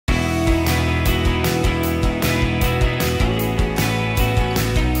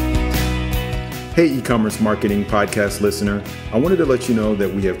Hey, e-commerce marketing podcast listener. I wanted to let you know that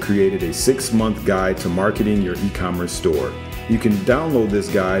we have created a 6-month guide to marketing your e-commerce store. You can download this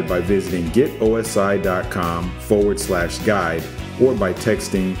guide by visiting getosi.com/guide or by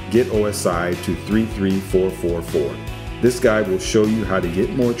texting getosi to 33444. This guide will show you how to get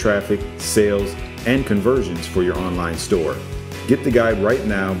more traffic, sales, and conversions for your online store. Get the guide right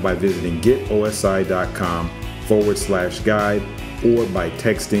now by visiting getosi.com/guide or by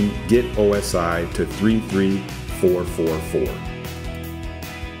texting getosi to 33444.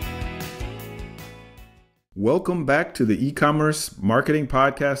 Welcome back to the e-commerce marketing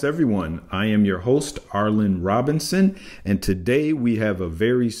podcast, everyone. I am your host, Arlen Robinson, and today we have a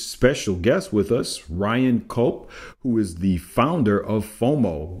very special guest with us, Ryan Kulp, who is the founder of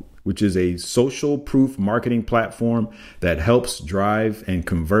Fomo, which is a social proof marketing platform that helps drive and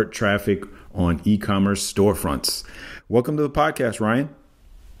convert traffic on e-commerce storefronts. Welcome to the podcast, Ryan.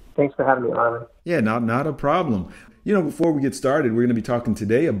 Thanks for having me, Arlen. Yeah, not a problem. You know, before we get started, we're going to be talking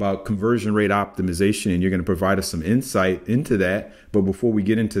today about conversion rate optimization, and you're going to provide us some insight into that. But before we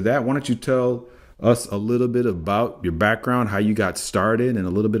get into that, why don't you tell us a little bit about your background, how you got started, and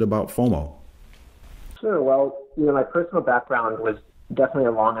a little bit about Fomo? Sure. Well, my personal background was definitely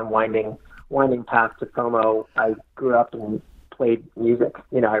a long and winding path to Fomo. I grew up and played music.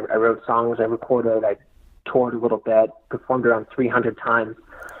 I wrote songs, I recorded, I toured a little bit, performed around 300 times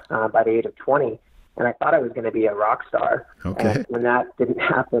by the age of 20. And I thought I was going to be a rock star. Okay. And when that didn't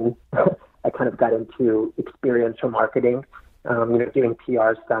happen, I kind of got into experiential marketing, doing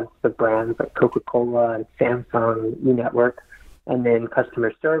PR stunts with brands like Coca-Cola and Samsung, eNetwork, and then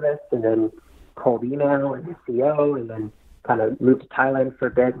customer service, and then cold email and SEO, and then kind of moved to Thailand for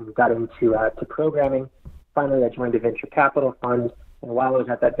a bit and got into to programming. Finally, I joined a venture capital fund. And while I was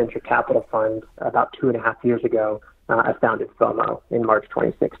at that venture capital fund about 2.5 years ago, I founded Fomo in March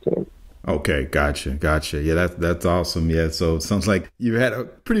 2016. Okay, gotcha. Yeah, that's awesome. Yeah, so it sounds like you had a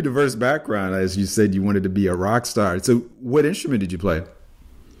pretty diverse background. As you said, you wanted to be a rock star. So what instrument did you play? I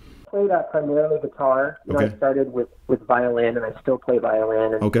played primarily guitar. Okay. I started with violin, and I still play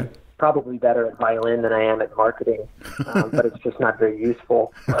violin. And Okay. probably better at violin than I am at marketing, but it's just not very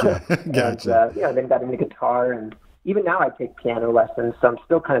useful. Gotcha. And, then got into guitar, and even now I take piano lessons, so I'm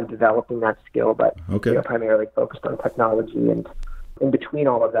still kind of developing that skill, but primarily focused on technology. And in between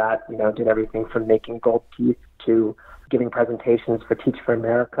all of that, did everything from making gold teeth to giving presentations for Teach for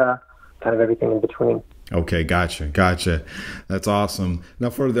America, kind of everything in between. Okay, gotcha. That's awesome. Now,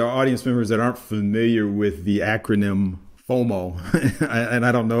 for the audience members that aren't familiar with the acronym Fomo, and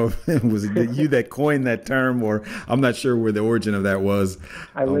I don't know if it was you that coined that term, or I'm not sure where the origin of that was.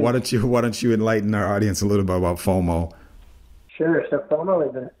 Why don't you enlighten our audience a little bit about Fomo? Sure. So Fomo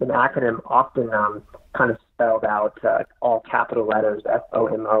is an acronym often kind of spelled out all capital letters,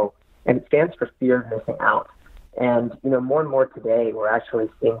 FOMO, and it stands for fear of missing out. And, more and more today, we're actually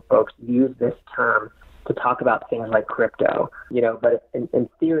seeing folks use this term to talk about things like crypto, but in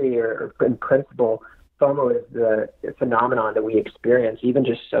theory or in principle, FOMO is the phenomenon that we experience even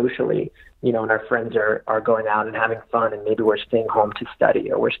just socially, when our friends are going out and having fun, and maybe we're staying home to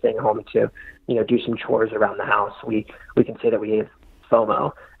study, or we're staying home to, do some chores around the house. We can say that we have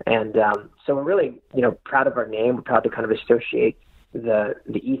FOMO. And so we're really, proud of our name. We're proud to kind of associate the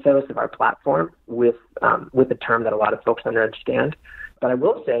ethos of our platform with the term that a lot of folks understand. But I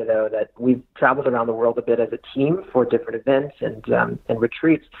will say, though, that we've traveled around the world a bit as a team for different events and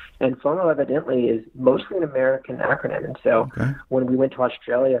retreats. And FOMO evidently is mostly an American acronym. And so when we went to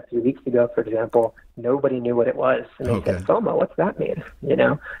Australia a few weeks ago, for example, nobody knew what it was. And they said, FOMO, what's that mean?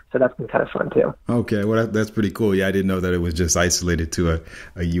 So that's been kind of fun, too. Okay, well, that's pretty cool. Yeah, I didn't know that it was just isolated to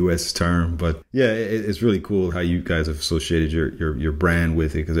a U.S. term. But yeah, it's really cool how you guys have associated your brand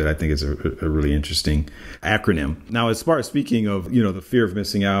with it, because I think it's a really interesting acronym. Now, as far as speaking of, the fear of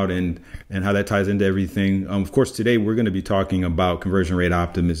missing out and how that ties into everything, of course, today we're going to be talking about conversion rate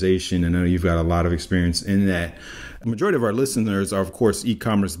optimization. I know you've got a lot of experience in that. The majority of our listeners are, of course,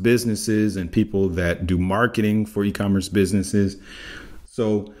 e-commerce businesses and people that do marketing for e-commerce businesses.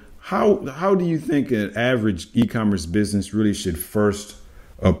 So how do you think an average e-commerce business really should first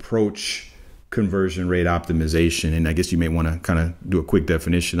approach conversion rate optimization? And I guess you may want to kind of do a quick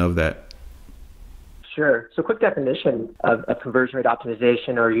definition of that. Sure. So quick definition of conversion rate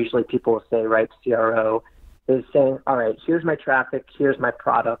optimization, or usually people will say, right, CRO, is saying, all right, here's my traffic, here's my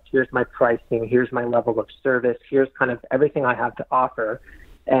product, here's my pricing, here's my level of service, here's kind of everything I have to offer.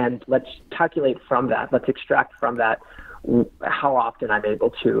 And let's calculate from that. Let's extract from that how often I'm able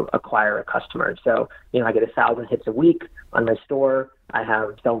to acquire a customer. So, I get 1,000 hits a week on my store. I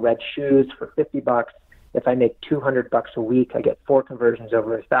sell red shoes for $50. if I make $200 a week, I get 4 conversions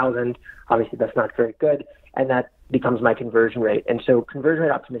over 1,000. Obviously, that's not very good. And that becomes my conversion rate. And so conversion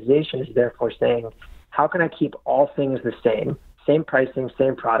rate optimization is therefore saying, how can I keep all things the same? Same pricing,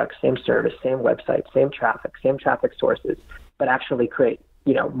 same product, same service, same website, same traffic sources, but actually create,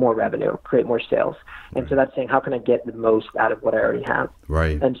 more revenue, create more sales. And so that's saying, how can I get the most out of what I already have?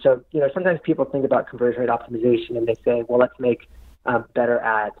 Right. And so, sometimes people think about conversion rate optimization and they say, well, let's make better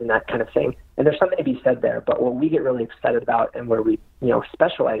ads and that kind of thing. And there's something to be said there. But what we get really excited about and where we,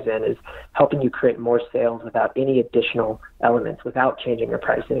 specialize in is helping you create more sales without any additional elements, without changing your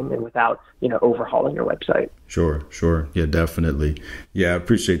pricing and without, overhauling your website. Sure. Yeah, definitely. Yeah, I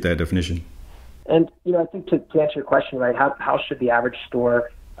appreciate that definition. And, I think to answer your question, right, how should the average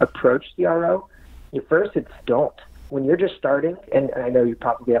store approach CRO? First, it's don't. When you're just starting, and I know you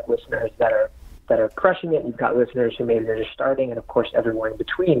probably have listeners that are crushing it, and you've got listeners who maybe they're just starting, and of course everywhere in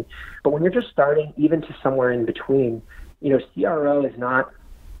between. But when you're just starting, even to somewhere in between, CRO is not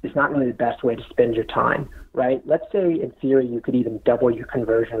really the best way to spend your time, right? Let's say in theory you could even double your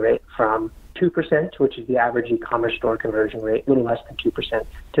conversion rate from 2%, which is the average e-commerce store conversion rate, a little less than 2%,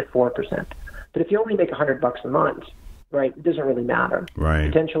 to 4%. But if you only make $100 a month, right, it doesn't really matter. Right.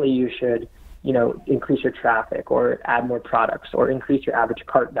 Potentially you should, increase your traffic or add more products or increase your average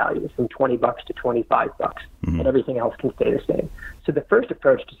cart value from $20 to $25, and everything else can stay the same. So the first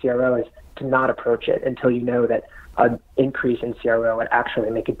approach to CRO is to not approach it until you know that an increase in CRO would actually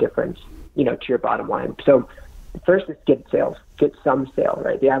make a difference, to your bottom line. So first is get sales, get some sale,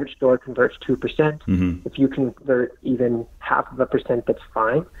 right? The average store converts 2%. If you convert even 0.5%, that's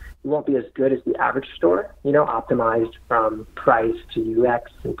fine. You won't be as good as the average store, optimized from price to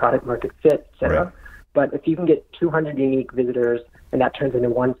UX and product market fit, et cetera. Right. But if you can get 200 unique visitors and that turns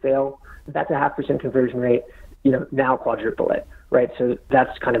into 1 sale, that's a 0.5% conversion rate, now quadruple it, right? So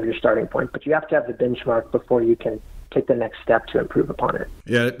that's kind of your starting point. But you have to have the benchmark before you can take the next step to improve upon it.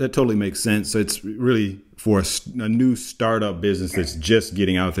 Yeah, that totally makes sense. So it's really for a new startup business that's just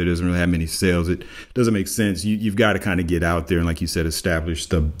getting out there, doesn't really have many sales. It doesn't make sense. You've got to kind of get out there and, like you said, establish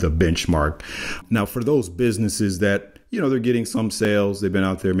the benchmark. Now, for those businesses that, they're getting some sales, they've been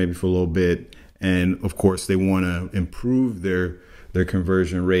out there maybe for a little bit, and of course they want to improve their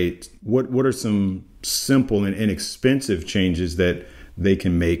conversion rate. What are some simple and inexpensive changes that they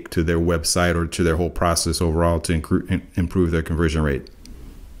can make to their website or to their whole process overall to improve their conversion rate?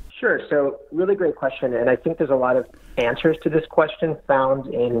 Sure. So really great question. And I think there's a lot of answers to this question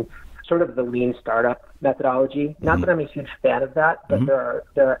found in sort of the lean startup methodology. Not that I'm a huge fan of that, but there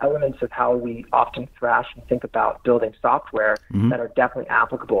are elements of how we often thrash and think about building software that are definitely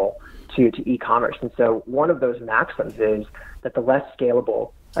applicable to e-commerce. And so one of those maxims is that the less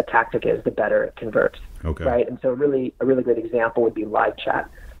scalable a tactic is, the better it converts. Okay. Right. And so a really good example would be live chat.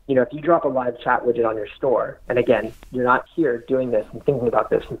 If you drop a live chat widget on your store, and again, you're not here doing this and thinking about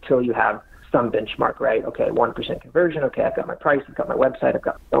this until you have some benchmark, right? Okay, 1% conversion. Okay, I've got my price, I've got my website, I've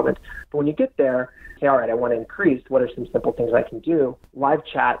got fulfillment. But when you get there, say, all right, I want to increase. What are some simple things I can do? Live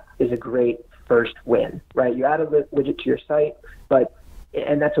chat is a great first win, right? You add a widget to your site,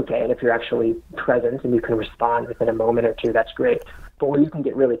 and that's okay. And if you're actually present and you can respond within a moment or two, that's great. But where you can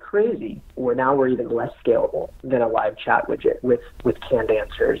get really crazy, where now we're even less scalable than a live chat widget with canned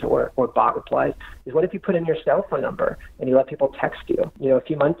answers or bot replies, is what if you put in your cell phone number and you let people text you? A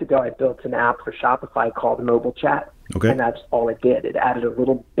few months ago, I built an app for Shopify called Mobile Chat. Okay. And that's all it did. It added a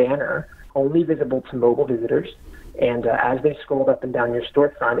little banner only visible to mobile visitors. And as they scrolled up and down your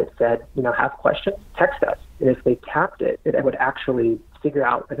storefront, it said, have questions, text us. And if they tapped it, it would actually figure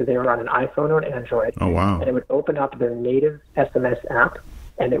out whether they were on an iPhone or an Android. Oh, wow. And it would open up their native SMS app,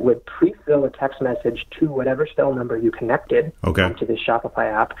 and it would pre-fill a text message to whatever cell number you connected to the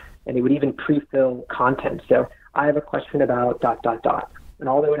Shopify app, and it would even pre-fill content. So I have a question about ... And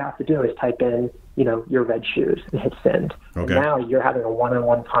all they would have to do is type in, your red shoes and hit send. Okay. And now you're having a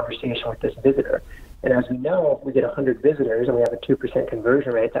one-on-one conversation with this visitor. And as we know, if we get 100 visitors and we have a 2%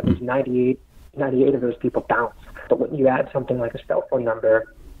 conversion rate, that means 98 of those people bounce. But when you add something like a cell phone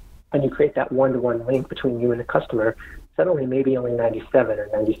number and you create that one-to-one link between you and the customer, suddenly maybe only 97 or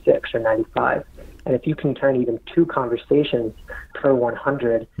 96 or 95. And if you can turn even 2 conversations per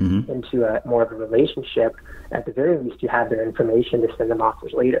 100 into more of a relationship, at the very least you have their information to send them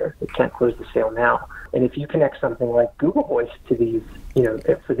offers later. You can't close the sale now. And if you connect something like Google Voice to these,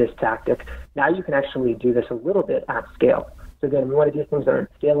 for this tactic, now you can actually do this a little bit at scale. So again, we want to do things that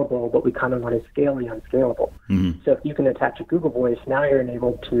aren't scalable, but we kind of want to scale the unscalable. So if you can attach a Google Voice, now you're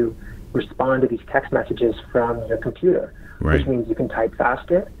enabled to respond to these text messages from your computer, which means you can type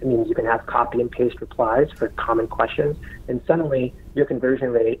faster. It means you can have copy and paste replies for common questions. And suddenly your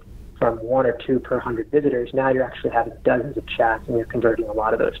conversion rate from 1 or 2 per 100 visitors, now you're actually having dozens of chats and you're converting a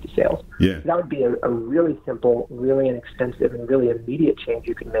lot of those to sales. Yeah. So that would be a really simple, really inexpensive, and really immediate change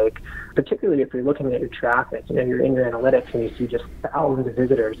you can make, particularly if you're looking at your traffic. You're in your analytics and you see just thousands of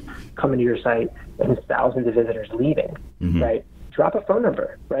visitors coming to your site and thousands of visitors leaving, right? Drop a phone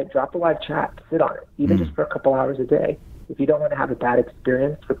number, right? Drop a live chat, sit on it, even just for a couple hours a day. If you don't want to have a bad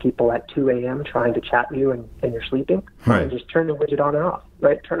experience for people at 2 a.m. trying to chat you and you're sleeping, right, just turn the widget on and off,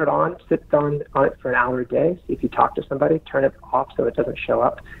 right? Turn it on, sit on it for an hour a day. See if you talk to somebody, turn it off so it doesn't show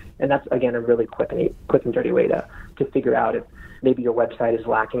up. And that's, again, a really quick and dirty way to figure out if maybe your website is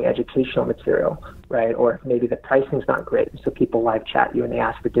lacking educational material, right? Or if maybe the pricing's not great, so people live chat you and they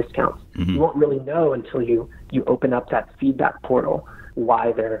ask for discounts. You won't really know until you open up that feedback portal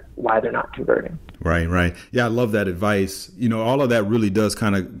why they're not converting. Right. Yeah, I love that advice. All of that really does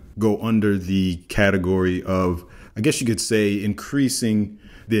kind of go under the category of, I guess you could say, increasing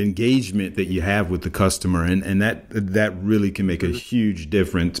the engagement that you have with the customer. And that really can make a huge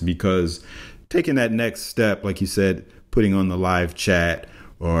difference, because taking that next step, like you said, putting on the live chat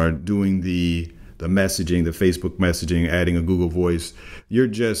or doing the messaging, the Facebook messaging, adding a Google Voice, you're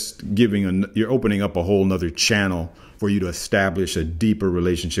just you're opening up a whole nother channel for you to establish a deeper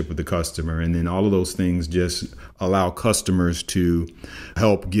relationship with the customer. And then all of those things just allow customers to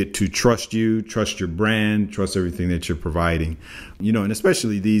help get to trust you, trust your brand, trust everything that you're providing. And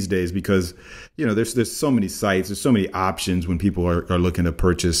especially these days, because, there's so many sites, there's so many options when people are looking to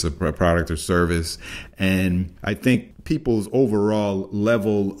purchase a product or service. And I think people's overall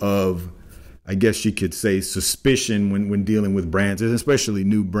level of, I guess you could say, suspicion when dealing with brands, and especially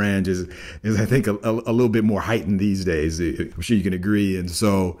new brands, is I think a little bit more heightened these days. I'm sure you can agree. And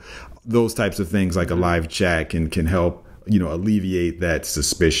so those types of things like a live chat can help, alleviate that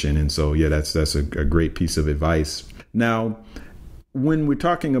suspicion. And so, yeah, that's a great piece of advice. Now, when we're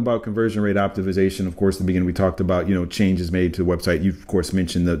talking about conversion rate optimization, of course, at the beginning, we talked about, changes made to the website. You've, of course,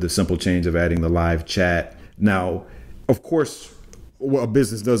 mentioned the simple change of adding the live chat. Now, of course, a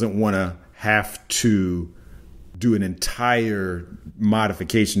business doesn't want to have to do an entire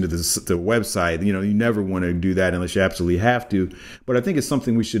modification to the website. You never want to do that unless you absolutely have to. But I think it's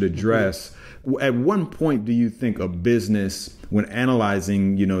something we should address. At one point, do you think a business, when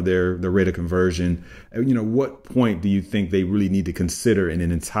analyzing, their rate of conversion, what point do you think they really need to consider in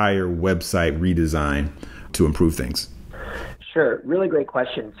an entire website redesign to improve things? Sure. Really great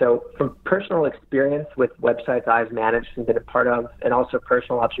question. So from personal experience with websites I've managed and been a part of, and also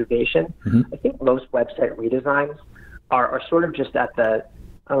personal observation, I think most website redesigns are sort of just at the,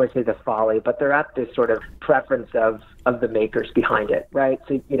 I don't want to say the folly, but they're at the sort of preference of the makers behind it, right?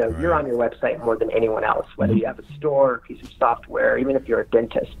 So, you're on your website more than anyone else, whether you have a store, a piece of software, even if you're a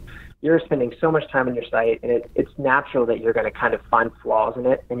dentist. You're spending so much time on your site, and it's natural that you're going to kind of find flaws in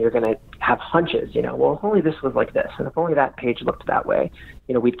it, and you're going to have hunches, well, if only this was like this, and if only that page looked that way,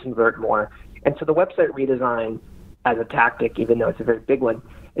 we'd convert more. And so the website redesign as a tactic, even though it's a very big one,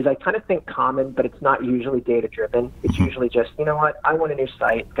 is I kind of think common, but it's not usually data-driven. It's usually just, I want a new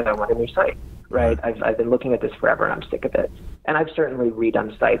site because I want a new site, right? I've been looking at this forever, and I'm sick of it. And I've certainly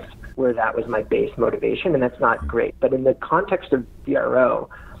redone sites where that was my base motivation, and that's not great. But in the context of CRO,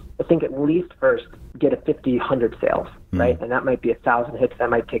 I think at least first get a 50, 100 sales, right? And that might be 1,000 hits. That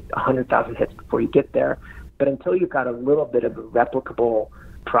might take 100,000 hits before you get there. But until you've got a little bit of a replicable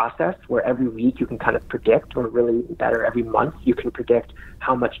process where every week you can kind of predict, or really better, every month you can predict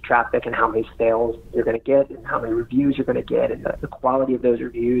how much traffic and how many sales you're going to get and how many reviews you're going to get and the quality of those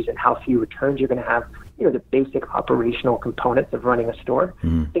reviews and how few returns you're going to have, the basic operational components of running a store.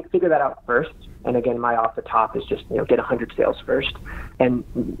 I think figure that out first. And again, my off the top is just, get 100 sales first and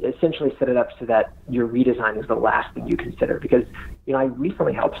essentially set it up so that your redesign is the last thing you consider. Because, I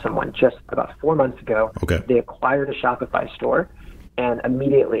recently helped someone just about 4 months ago. Okay. They acquired a Shopify store. And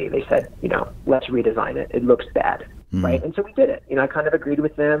immediately they said, let's redesign it. It looks bad, right? And so we did it. I kind of agreed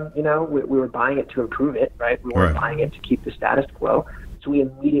with them. We were buying it to improve it, right? We weren't buying it to keep the status quo. So we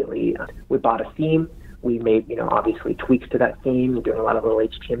immediately, we bought a theme. We made, obviously tweaks to that theme, doing a lot of little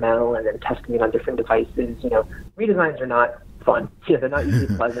HTML and then testing it on different devices. Redesigns are not fun. They're not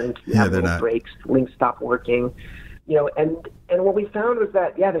usually pleasant. You have little breaks, links stop working. And what we found was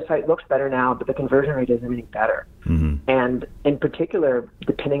that, the site looks better now, but the conversion rate isn't any better. And in particular,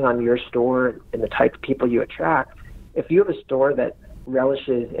 depending on your store and the type of people you attract, if you have a store that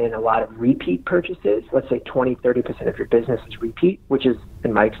relishes in a lot of repeat purchases, let's say 20, 30% of your business is repeat, which is,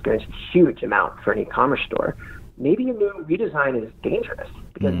 in my experience, a huge amount for an e-commerce store, maybe a new redesign is dangerous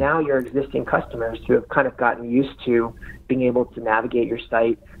because now your existing customers who have kind of gotten used to being able to navigate your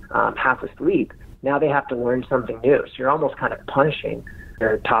site half asleep, now they have to learn something new. So you're almost kind of punishing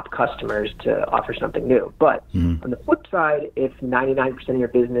their top customers to offer something new. But on the flip side, if 99% of your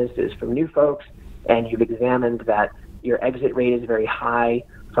business is from new folks and you've examined that your exit rate is very high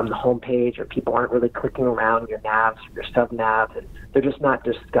from the homepage, or people aren't really clicking around your navs, your sub-navs, and they're just not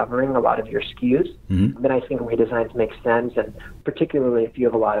discovering a lot of your SKUs, then I think redesigns make sense. And particularly if you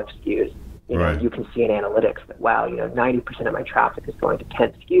have a lot of SKUs, you can see in analytics that, wow, 90% of my traffic is going to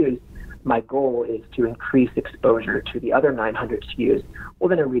 10 SKUs. My goal is to increase exposure to the other 900 SKUs. Well,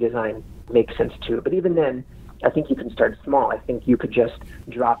 then a redesign makes sense too. But even then, I think you can start small. I think you could just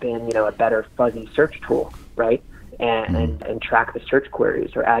drop in, a better fuzzy search tool, right? And track the search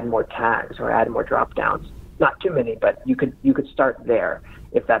queries, or add more tags, or add more drop downs. Not too many, but you could start there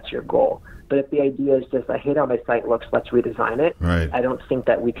if that's your goal. But if the idea is just, I hate how my site looks, let's redesign it, right, I don't think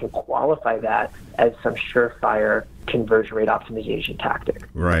that we can qualify that as some surefire conversion rate optimization tactic.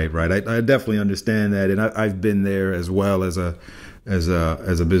 Right. I definitely understand that, and I've been there as well as a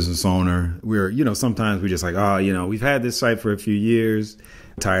business owner. We're sometimes we just like, we've had this site for a few years,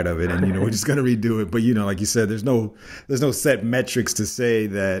 tired of it, and we're just gonna redo it. But like you said, there's no set metrics to say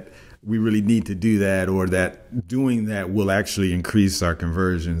that we really need to do that, or that doing that will actually increase our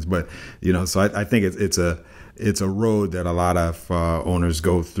conversions. But so I think it's a road that a lot of owners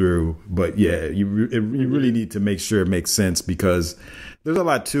go through. But yeah, you really need to make sure it makes sense, because there's a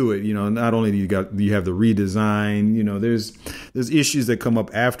lot to it. Not only do you have the redesign, there's issues that come up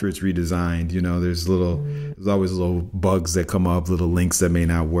after it's redesigned. There's always little bugs that come up, little links that may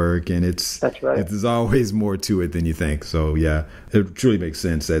not work, and that's right. There's always more to it than you think. So yeah, it truly makes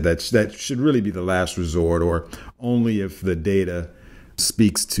sense that should really be the last resort, or only if the data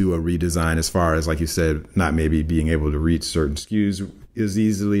speaks to a redesign, as far as, like you said, not maybe being able to reach certain SKUs as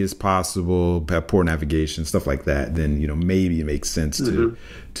easily as possible, have poor navigation, stuff like that, then maybe it makes sense to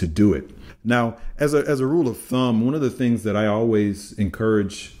do it. Now, as a rule of thumb, one of the things that I always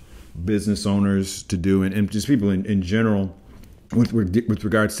encourage business owners to do, and just people in general, with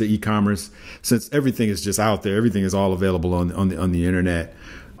regards to e-commerce, since everything is just out there, everything is all available on the internet,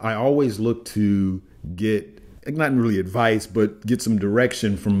 I always look to get, not really advice, but get some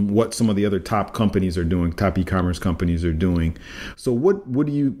direction from what some of the other top companies are doing, top e-commerce companies are doing. So what would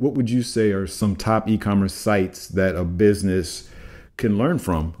you say are some top e-commerce sites that a business can learn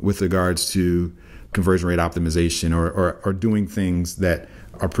from with regards to conversion rate optimization, or doing things that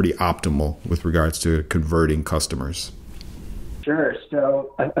are pretty optimal with regards to converting customers? Sure.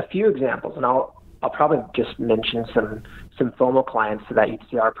 So a few examples, and I'll probably just mention some Fomo clients so that you'd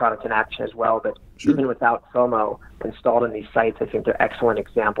see our product in action as well. But sure, even without Fomo installed in these sites, I think they're excellent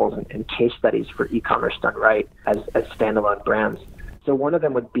examples and case studies for e-commerce done right as standalone brands. So one of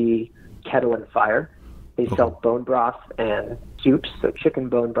them would be Kettle and Fire. They sell bone broth and soups, so chicken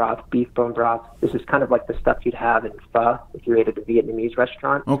bone broth, beef bone broth. This is kind of like the stuff you'd have in pho if you ate at a Vietnamese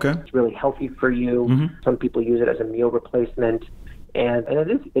restaurant. Okay. It's really healthy for you. Some people use it as a meal replacement. And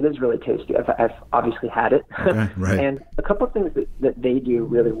it is really tasty. I've obviously had it. Okay, right. And a couple of things that they do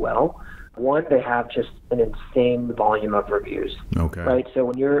really well. One, they have just an insane volume of reviews. Okay. Right. So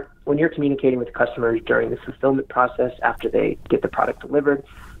when you're communicating with customers during the fulfillment process after they get the product delivered,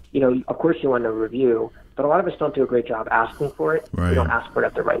 of course you want a review, but a lot of us don't do a great job asking for it. Right. We don't ask for it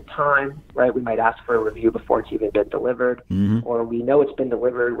at the right time, right? We might ask for a review before it's even been delivered, or we know it's been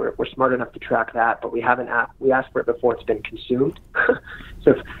delivered. We're smart enough to track that, but we asked for it before it's been consumed.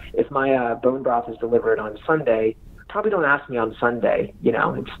 So if my bone broth is delivered on Sunday, probably don't ask me on Sunday.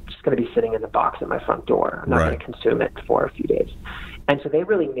 It's just going to be sitting in the box at my front door. I'm not going to consume it for a few days. And so they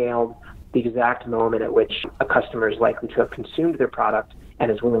really nailed the exact moment at which a customer is likely to have consumed their product and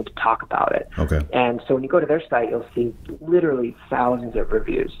is willing to talk about it. Okay. And so when you go to their site, you'll see literally thousands of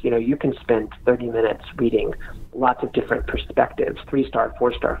reviews. You can spend 30 minutes reading lots of different perspectives, 3-star,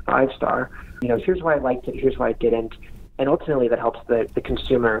 4-star, 5-star. Here's why I liked it, here's why I didn't. And ultimately that helps the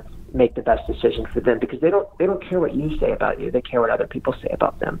consumer make the best decision for them, because they don't care what you say about you. They care what other people say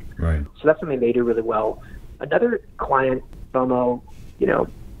about them. Right. So that's something they do really well. Another client, Fomo,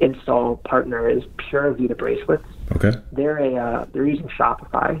 install partner is Pure Vita bracelets. Okay. They're using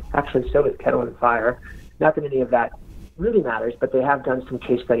Shopify. Actually, so is Kettle and Fire. Not that any of that really matters, but they have done some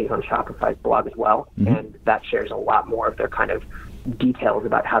case studies on Shopify's blog as well, and that shares a lot more of their kind of details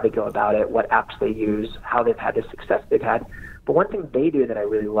about how they go about it, what apps they use, how they've had the success they've had. But one thing they do that I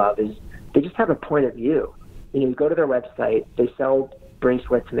really love is they just have a point of view. You go to their website, they sell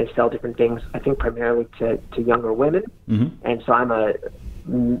bracelets and they sell different things, I think primarily to younger women. And so I'm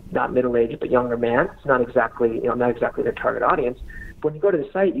not middle-aged, but younger man. It's not exactly their target audience. But when you go to the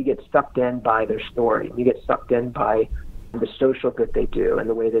site, you get sucked in by their story. You get sucked in by the social that they do and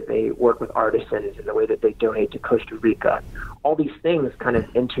the way that they work with artisans and the way that they donate to Costa Rica. All these things kind of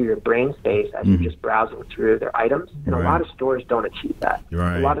enter your brain space as you're just browsing through their items. And a lot of stores don't achieve that.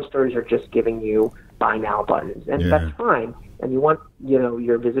 A lot of stores are just giving you buy now buttons. And that's fine. And you want,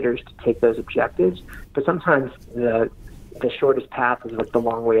 your visitors to take those objectives. But sometimes the shortest path is like the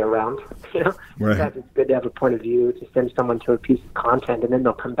long way around. Sometimes it's good to have a point of view, to send someone to a piece of content, and then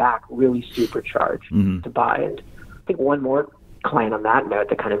they'll come back really supercharged to buy. And I think one more client on that note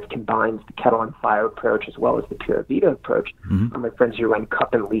that kind of combines the kettle and fire approach as well as the Pura Vida approach are my friends who run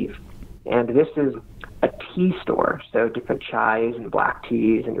Cup and Leaf. And this is a tea store, so different chais and black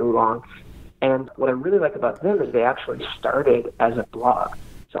teas and oolong. And what I really like about them is they actually started as a blog.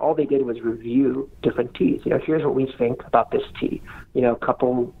 So all they did was review different teas. Here's what we think about this tea.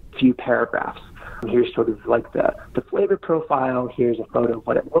 Few paragraphs. And here's sort of like the flavor profile. Here's a photo of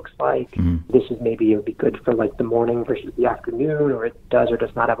what it looks like. This is maybe it would be good for like the morning versus the afternoon, or it does or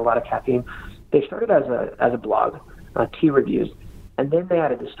does not have a lot of caffeine. They started as a blog, tea reviews, and then they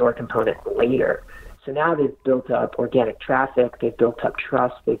added the store component later. So now they've built up organic traffic, they've built up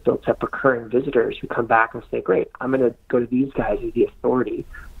trust, they've built up recurring visitors who come back and say, great, I'm going to go to these guys as the authority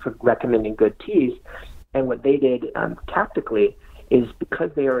for recommending good teas. And what they did tactically is,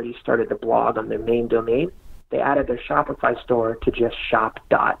 because they already started the blog on their main domain, they added their Shopify store to just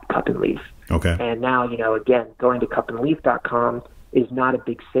shop.cupandleaf. Okay. And now, again, going to cupandleaf.com is not a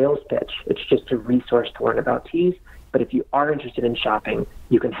big sales pitch. It's just a resource to learn about teas. But if you are interested in shopping,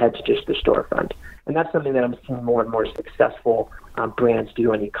 you can head to just the storefront. And that's something that I'm seeing more and more successful brands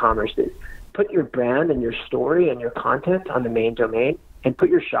do on e-commerce is put your brand and your story and your content on the main domain and put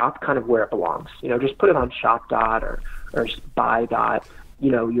your shop kind of where it belongs. Just put it on shop or buy.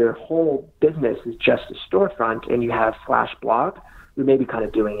 Your whole business is just a storefront and you have /blog. You may be kind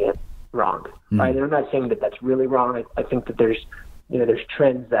of doing it wrong, right? And I'm not saying that that's really wrong. I think that there's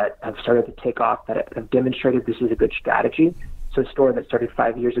trends that have started to take off that have demonstrated this is a good strategy. So a store that started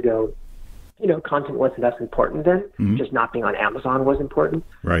 5 years ago, content wasn't as important then. Just not being on Amazon was important.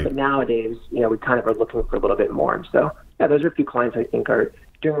 Right. But nowadays, we kind of are looking for a little bit more. And so, those are a few clients I think are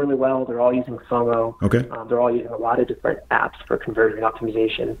doing really well. They're all using Fomo. Okay. They're all using a lot of different apps for conversion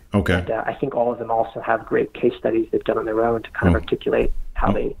optimization. Okay. And I think all of them also have great case studies they've done on their own to kind of articulate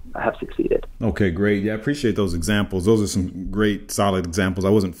how they have succeeded. Okay, great. Yeah, I appreciate those examples. Those are some great, solid examples. I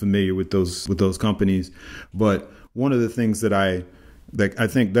wasn't familiar with those companies, but one of the things that I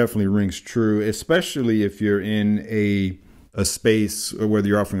think definitely rings true, especially if you're in a space, or whether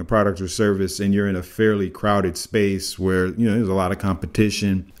you're offering a product or service and you're in a fairly crowded space where, there's a lot of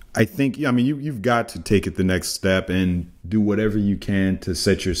competition. I think, you've got to take it the next step and do whatever you can to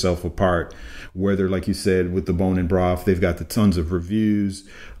set yourself apart. Whether, like you said, with the bone and broth, they've got the tons of reviews.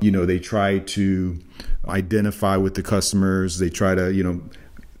 They try to identify with the customers. They try to,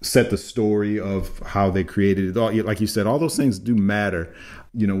 set the story of how they created it. All, like you said, all those things do matter.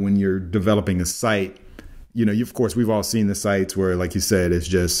 When you're developing a site, of course, we've all seen the sites where, like you said, it's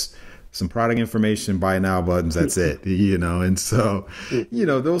just some product information, buy now buttons. That's it, and so,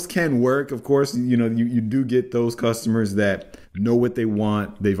 those can work. Of course, you do get those customers that know what they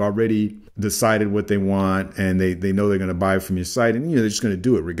want. They've already decided what they want and they know they're going to buy from your site, and, they're just going to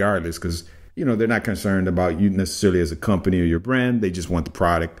do it regardless because, they're not concerned about you necessarily as a company or your brand. They just want the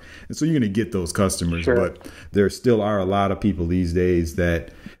product. And so you're going to get those customers. Sure. But there still are a lot of people these days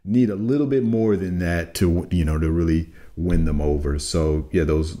that need a little bit more than that to, to really win them over. So, yeah,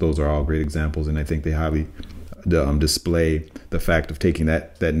 those are all great examples. And I think they highly display the fact of taking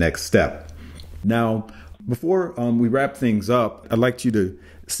that next step. Now, before we wrap things up, I'd like you to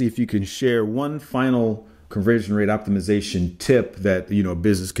see if you can share one final conversion rate optimization tip that, a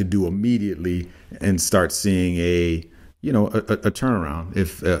business could do immediately and start seeing a turnaround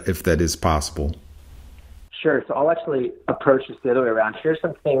if that is possible. Sure. So I'll actually approach this the other way around. Here's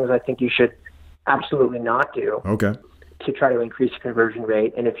some things I think you should absolutely not do. Okay. To try to increase your conversion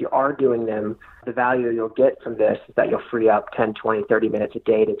rate. And if you are doing them, the value you'll get from this is that you'll free up 10, 20, 30 minutes a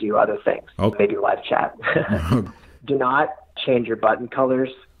day to do other things. Okay. Maybe live chat. Do not change your button colors.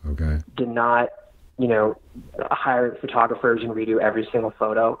 Okay. Do not hire photographers and redo every single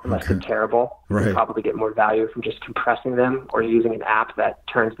photo unless they're terrible. Right. You'll probably get more value from just compressing them or using an app that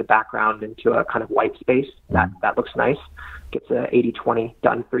turns the background into a kind of white space. That looks nice. Gets a 80-20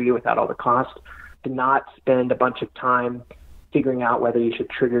 done for you without all the cost. Do not spend a bunch of time figuring out whether you should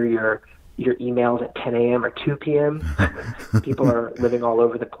trigger your emails at 10 a.m. or 2 p.m. People are living all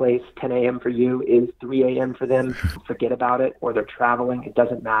over the place. 10 a.m. for you is 3 a.m. for them. Forget about it, or they're traveling. It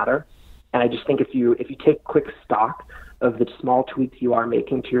doesn't matter. And I just think if you take quick stock of the small tweaks you are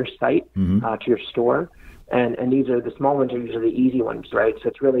making to your site, to your store, And these are the small ones are usually the easy ones, right? So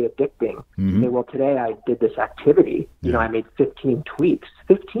it's really addicting. Mm-hmm. Say, well, today I did this activity. You know, I made 15 tweaks,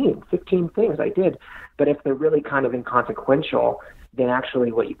 15 things I did. But if they're really kind of inconsequential, then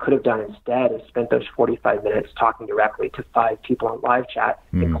actually what you could have done instead is spent those 45 minutes talking directly to 5 people on live chat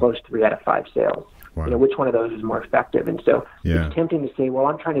and close 3 out of 5 sales. Wow. You know, which one of those is more effective? And so it's tempting to say, well,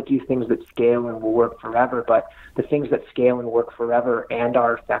 I'm trying to do things that scale and will work forever, but the things that scale and work forever and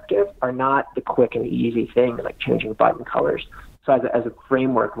are effective are not the quick and easy things like changing button colors. So as a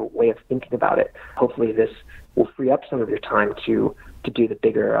framework, a way of thinking about it, hopefully this will free up some of your time to do the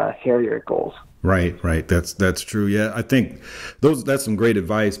bigger, hairier goals. Right. That's true. Yeah, I think that's some great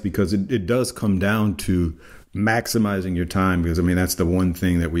advice, because it does come down to maximizing your time, because I mean, that's the one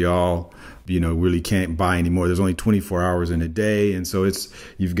thing that we all, really can't buy anymore. There's only 24 hours in a day. And so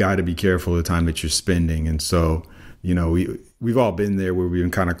you've got to be careful of the time that you're spending. And so, we've all been there where we've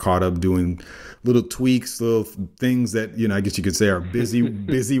been kind of caught up doing little tweaks, little things that, I guess you could say are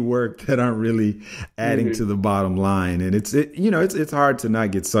busy work that aren't really adding to the bottom line. And it's hard to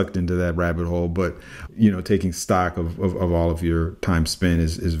not get sucked into that rabbit hole, but, taking stock of all of your time spent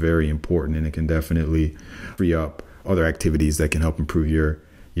is very important, and it can definitely free up other activities that can help improve your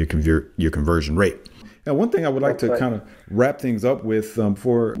conversion rate. Now, one thing I would like to kind of wrap things up with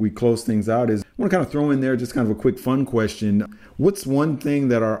before we close things out is I want to kind of throw in there just kind of a quick fun question. What's one thing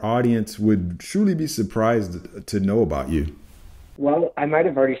that our audience would truly be surprised to know about you? Well, I might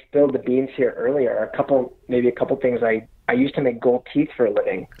have already spilled the beans here earlier. A couple things. I used to make gold teeth for a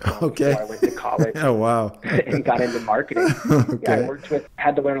living before I went to college. Oh, wow. And got into marketing. Okay. Yeah,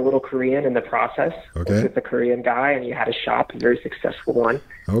 had to learn a little Korean in the process. Okay. Worked with a Korean guy, and he had a shop, a very successful one,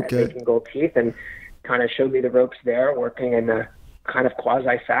 at making gold teeth, and kind of showed me the ropes there, working in a kind of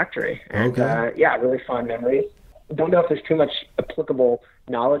quasi-factory. And really fond memories. Don't know if there's too much applicable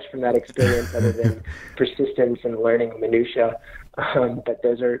knowledge from that experience other than persistence and learning minutiae. But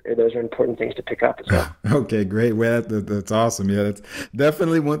those are important things to pick up as well. Okay, great. Well, that's awesome. Yeah, that's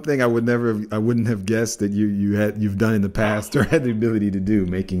definitely one thing I wouldn't have guessed that you've done in the past or had the ability to do,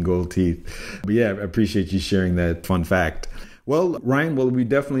 making gold teeth. But yeah, I appreciate you sharing that fun fact. Well, Ryan, we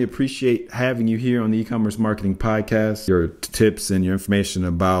definitely appreciate having you here on the e-commerce marketing podcast. Your tips and your information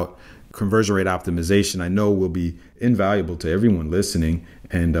about conversion rate optimization, I know, will be invaluable to everyone listening.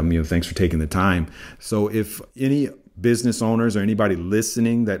 And thanks for taking the time. So if any business owners or anybody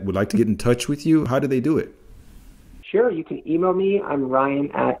listening that would like to get in touch with you, how do they do it? Sure. You can email me. I'm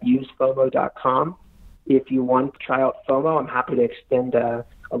ryan@usefomo.com. If you want to try out Fomo, I'm happy to extend a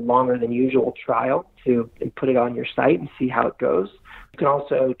longer than usual trial and put it on your site and see how it goes. You can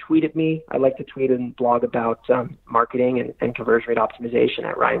also tweet at me. I like to tweet and blog about marketing and conversion rate optimization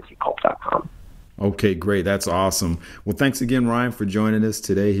at ryanckulp.com. Okay, great. That's awesome. Well, thanks again, Ryan, for joining us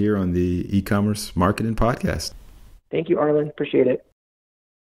today here on the e-commerce marketing podcast. Thank you, Arlen. Appreciate it.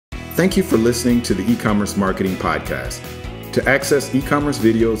 Thank you for listening to the e-commerce marketing podcast. To access e-commerce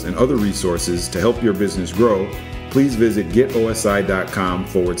videos and other resources to help your business grow, please visit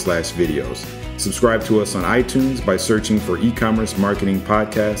getosi.com/videos. Subscribe to us on iTunes by searching for e-commerce marketing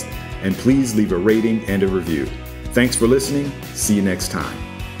podcast, and please leave a rating and a review. Thanks for listening. See you next time.